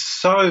 It's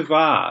so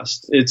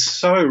vast, it's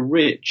so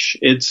rich,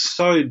 it's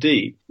so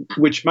deep,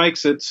 which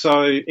makes it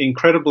so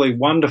incredibly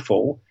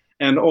wonderful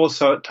and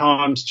also at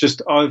times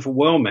just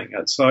overwhelming.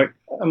 It's like,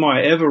 am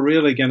I ever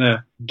really going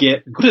to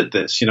get good at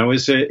this? You know,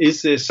 is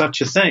there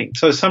such a thing?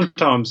 So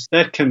sometimes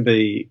that can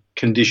be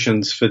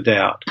conditions for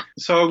doubt.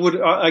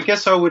 So I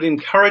guess I would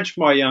encourage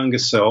my younger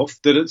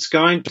self that it's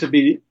going to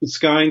be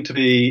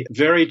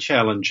very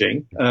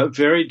challenging,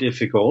 very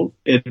difficult.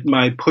 It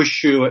may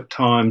push you at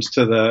times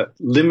to the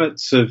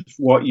limits of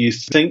what you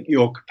think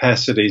your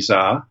capacities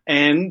are,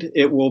 and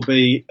it will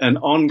be an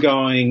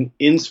ongoing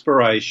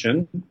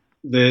inspiration.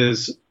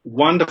 There's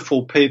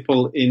wonderful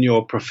people in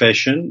your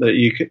profession that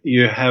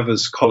you have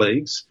as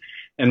colleagues,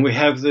 and we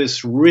have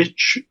this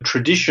rich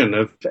tradition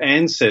of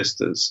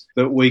ancestors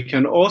that we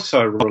can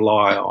also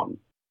rely on.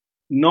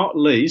 Not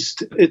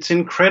least, it's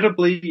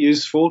incredibly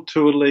useful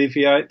to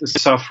alleviate the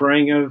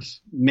suffering of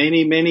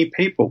many, many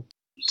people.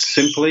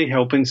 Simply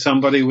helping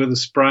somebody with a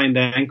sprained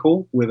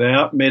ankle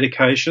without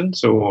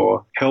medications,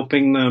 or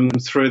helping them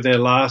through their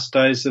last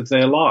days of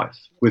their life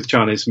with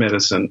Chinese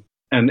medicine,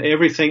 and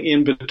everything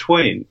in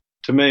between.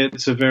 To me,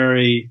 it's a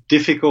very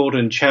difficult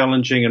and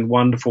challenging and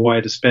wonderful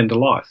way to spend a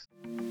life.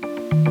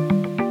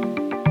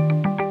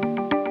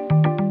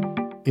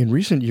 In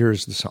recent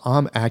years, the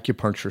Sa'am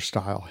acupuncture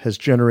style has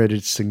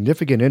generated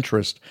significant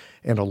interest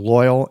and a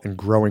loyal and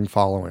growing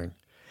following.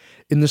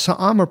 In the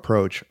Sa'am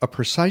approach, a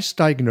precise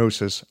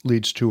diagnosis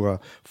leads to a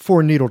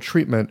 4-needle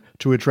treatment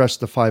to address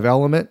the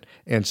 5-element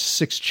and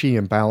 6 qi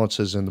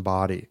imbalances in the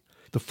body.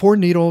 The 4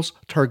 needles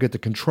target the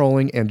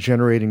controlling and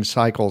generating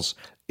cycles.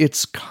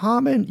 It's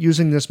common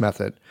using this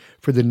method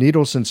for the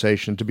needle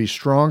sensation to be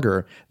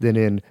stronger than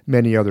in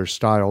many other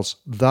styles.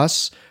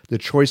 Thus, the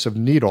choice of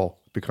needle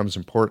becomes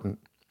important.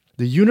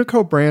 The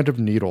Unico brand of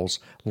needles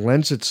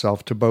lends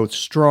itself to both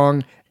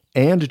strong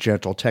and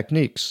gentle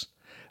techniques.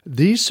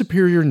 These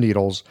superior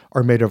needles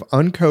are made of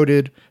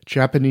uncoated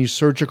Japanese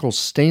surgical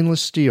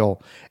stainless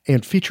steel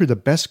and feature the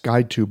best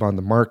guide tube on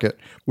the market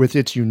with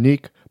its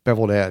unique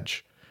beveled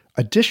edge.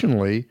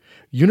 Additionally,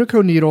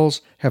 Unico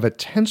needles have a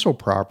tensile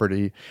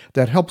property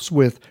that helps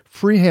with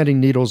freehanding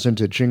needles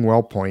into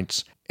Jingwell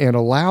points and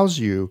allows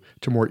you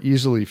to more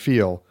easily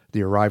feel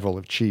the arrival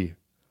of qi.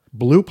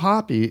 Blue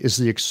Poppy is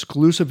the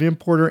exclusive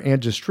importer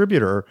and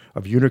distributor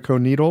of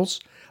Unico needles.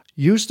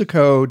 Use the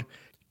code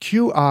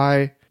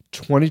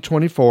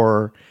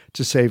QI2024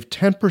 to save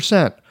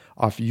 10%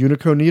 off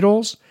Unico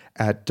needles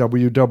at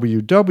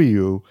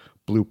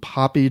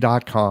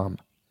www.bluepoppy.com.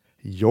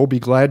 You'll be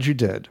glad you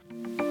did.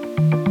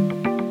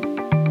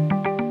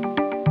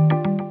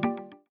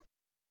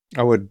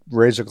 I would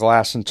raise a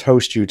glass and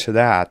toast you to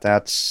that.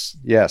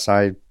 Yes,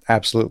 I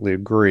absolutely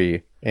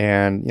agree.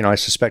 And, I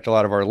suspect a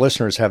lot of our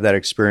listeners have that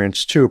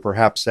experience too.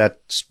 Perhaps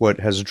that's what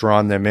has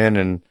drawn them in.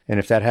 And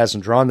if that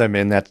hasn't drawn them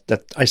in, that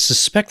I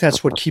suspect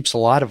that's what keeps a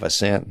lot of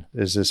us in,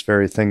 is this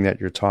very thing that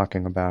you're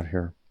talking about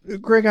here.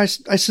 Greg, I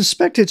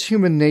suspect it's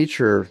human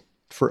nature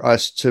for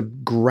us to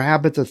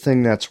grab at the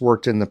thing that's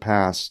worked in the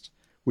past.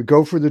 We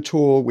go for the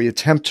tool, we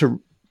attempt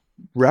to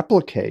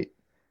replicate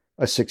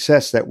a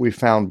success that we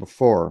found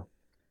before.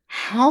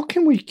 How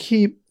can we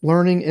keep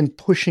learning and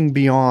pushing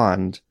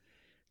beyond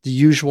the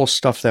usual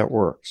stuff that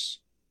works?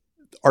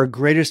 Our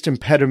greatest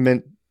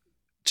impediment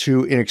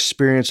to an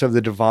experience of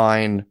the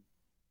divine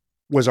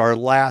was our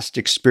last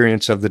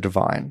experience of the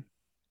divine.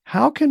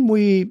 How can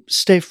we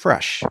stay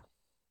fresh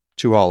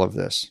to all of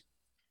this?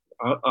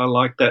 I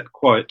like that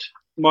quote.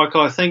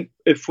 Michael, I think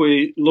if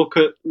we look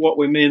at what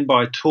we mean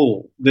by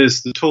tool,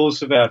 there's the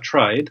tools of our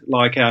trade,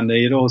 like our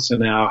needles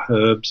and our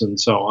herbs and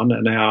so on,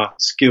 and our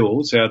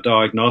skills, our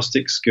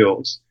diagnostic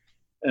skills.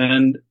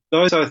 And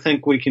those I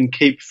think we can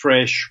keep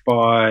fresh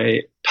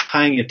by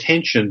paying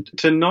attention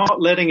to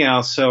not letting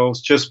ourselves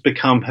just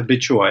become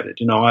habituated.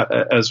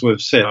 As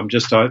we've said, I'm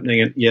just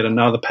opening yet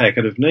another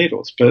packet of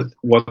needles, but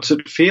what's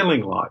it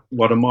feeling like?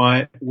 Where am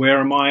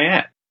I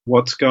at?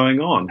 What's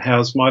going on?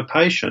 How's my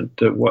patient?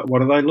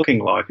 What are they looking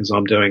like as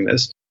I'm doing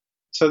this?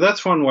 So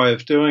that's one way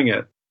of doing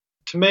it.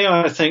 To me,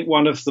 I think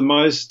one of the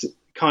most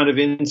kind of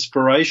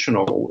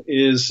inspirational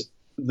is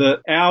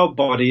that our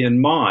body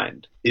and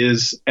mind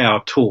is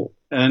our tool.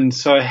 And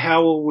so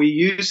how are we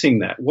using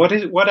that? What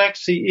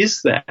actually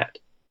is that?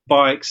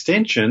 By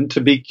extension, to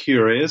be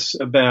curious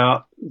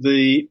about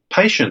the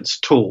patient's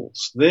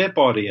tools, their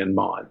body and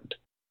mind.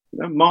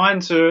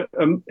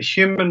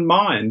 Human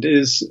mind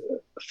is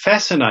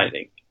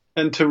fascinating.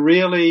 And to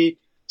really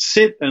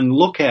sit and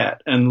look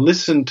at and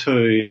listen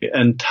to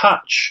and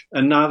touch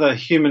another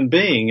human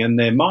being and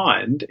their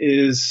mind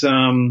is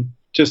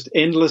just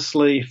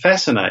endlessly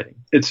fascinating.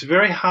 It's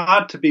very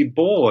hard to be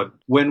bored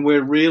when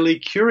we're really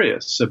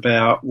curious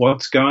about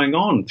what's going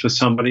on for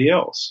somebody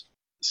else.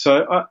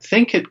 So I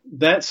think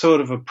that sort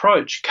of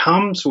approach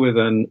comes with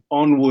an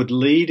onward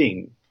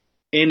leading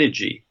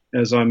energy,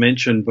 as I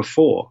mentioned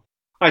before.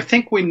 I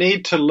think we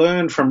need to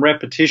learn from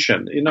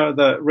repetition.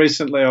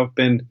 Recently I've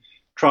been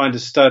trying to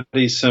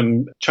study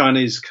some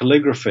Chinese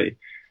calligraphy,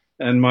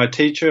 and my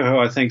teacher, who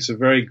I think is a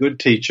very good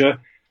teacher,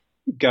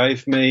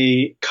 gave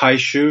me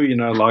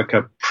kaishu, like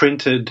a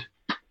printed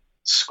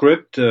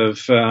script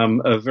of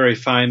a very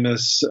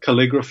famous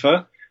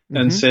calligrapher,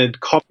 and said,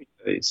 copy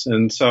these.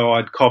 And so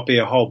I'd copy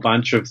a whole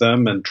bunch of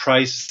them and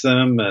trace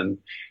them and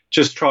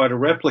just try to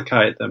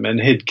replicate them. And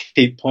he'd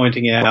keep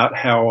pointing out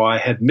how I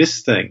had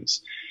missed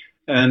things.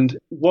 And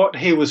what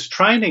he was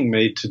training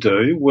me to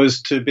do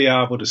was to be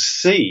able to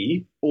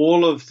see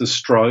all of the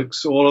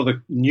strokes, all of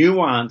the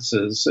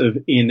nuances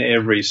in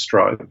every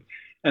stroke,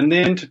 and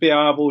then to be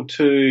able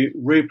to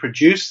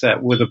reproduce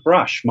that with a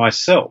brush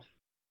myself.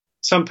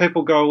 Some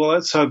people go, well,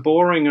 that's so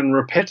boring and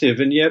repetitive,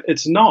 and yet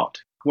it's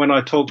not. When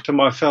I talk to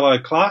my fellow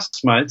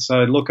classmates,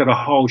 I look at a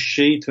whole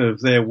sheet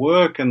of their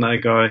work and they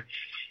go,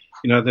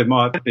 there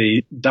might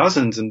be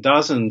dozens and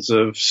dozens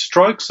of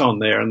strokes on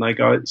there, and they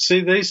go,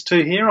 see these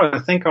two here? I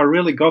think I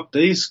really got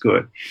these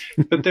good.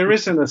 But there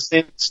isn't a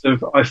sense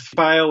of I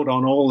failed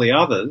on all the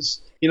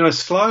others.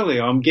 Slowly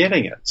I'm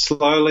getting it.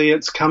 Slowly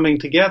it's coming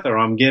together.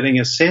 I'm getting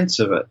a sense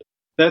of it.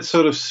 That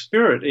sort of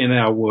spirit in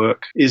our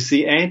work is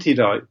the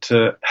antidote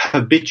to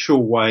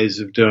habitual ways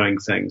of doing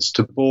things,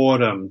 to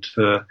boredom,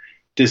 to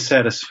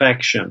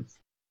dissatisfaction.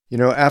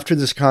 After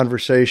this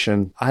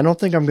conversation, I don't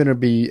think I'm going to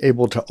be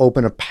able to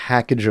open a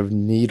package of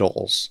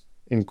needles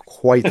in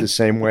quite the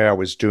same way I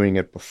was doing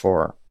it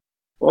before.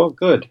 Well,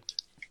 good.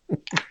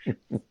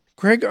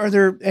 Greg, are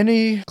there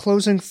any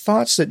closing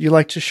thoughts that you'd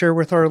like to share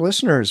with our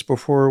listeners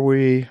before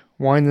we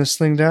wind this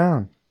thing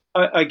down?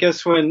 I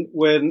guess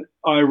when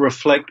I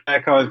reflect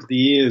back over the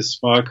years,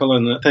 Michael,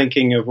 and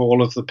thinking of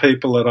all of the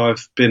people that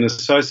I've been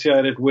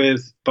associated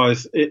with,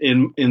 both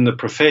in the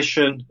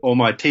profession, all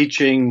my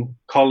teaching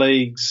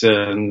colleagues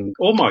and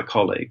all my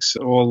colleagues,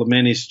 all the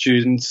many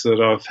students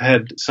that I've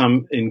had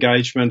some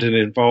engagement and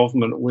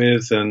involvement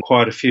with, and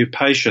quite a few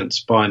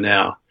patients by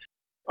now,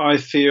 I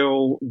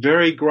feel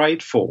very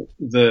grateful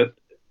that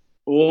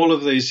all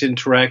of these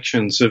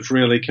interactions have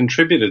really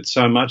contributed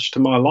so much to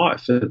my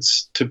life.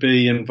 It's to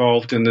be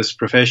involved in this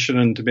profession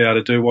and to be able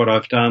to do what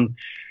I've done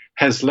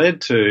has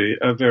led to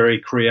a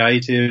very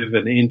creative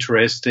and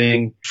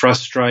interesting,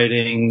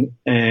 frustrating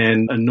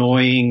and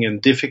annoying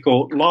and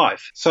difficult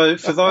life. So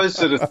for those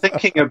that are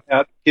thinking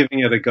about giving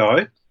it a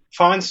go,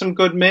 find some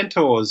good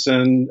mentors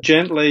and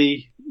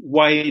gently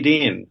wade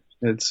in.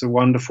 It's a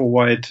wonderful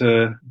way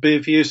to be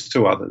of use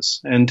to others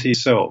and to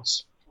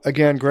yourselves.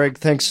 Again, Greg,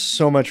 thanks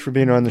so much for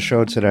being on the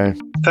show today.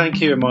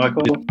 Thank you,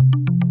 Michael.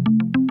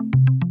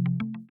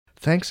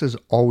 Thanks as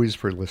always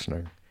for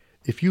listening.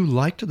 If you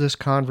liked this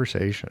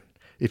conversation,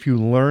 if you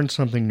learned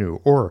something new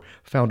or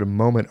found a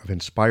moment of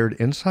inspired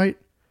insight,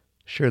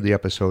 share the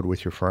episode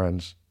with your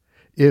friends.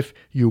 If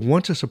you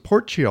want to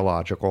support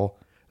Qiological,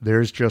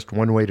 there's just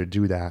one way to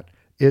do that.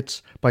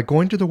 It's by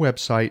going to the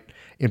website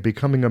and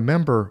becoming a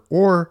member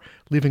or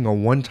leaving a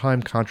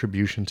one-time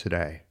contribution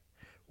today.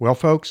 Well,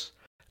 folks,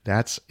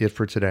 that's it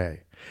for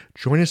today.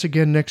 Join us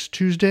again next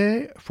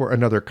Tuesday for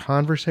another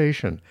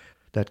conversation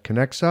that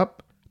connects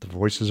up the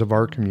voices of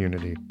our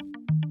community.